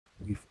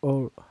We've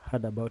all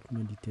heard about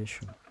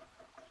meditation,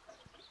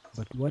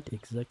 but what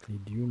exactly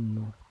do you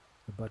know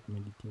about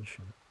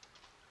meditation?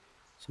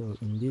 So,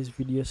 in this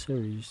video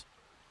series,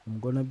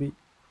 I'm gonna be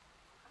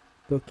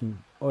talking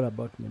all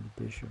about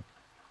meditation,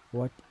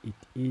 what it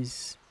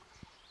is,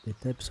 the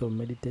types of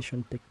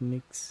meditation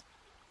techniques,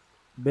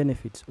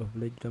 benefits of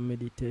regular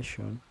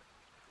meditation,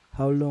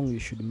 how long you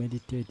should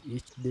meditate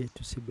each day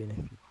to see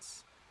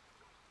benefits,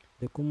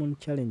 the common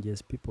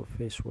challenges people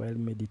face while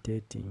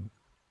meditating,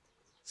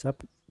 some,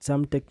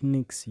 some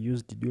techniques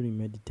used during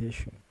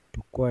meditation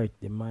to quiet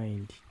the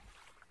mind,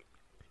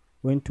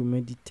 when to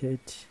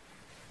meditate,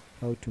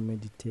 how to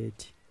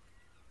meditate,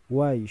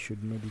 why you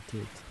should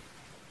meditate,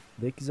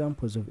 the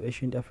examples of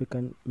ancient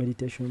African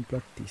meditation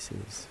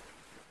practices,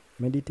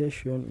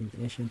 meditation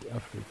in ancient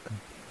Africa,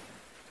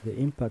 the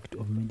impact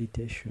of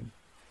meditation,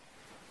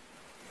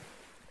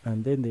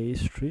 and then the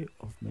history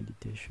of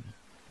meditation.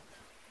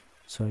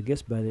 So I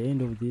guess by the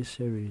end of this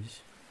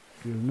series,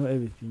 you'll know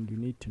everything you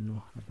need to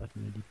know about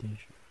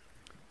meditation.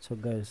 So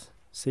guys,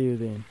 see you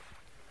then.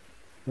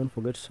 Don't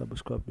forget to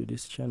subscribe to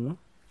this channel.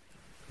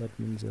 That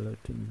means a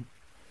lot to me.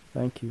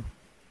 Thank you.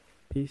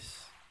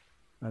 Peace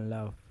and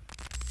love.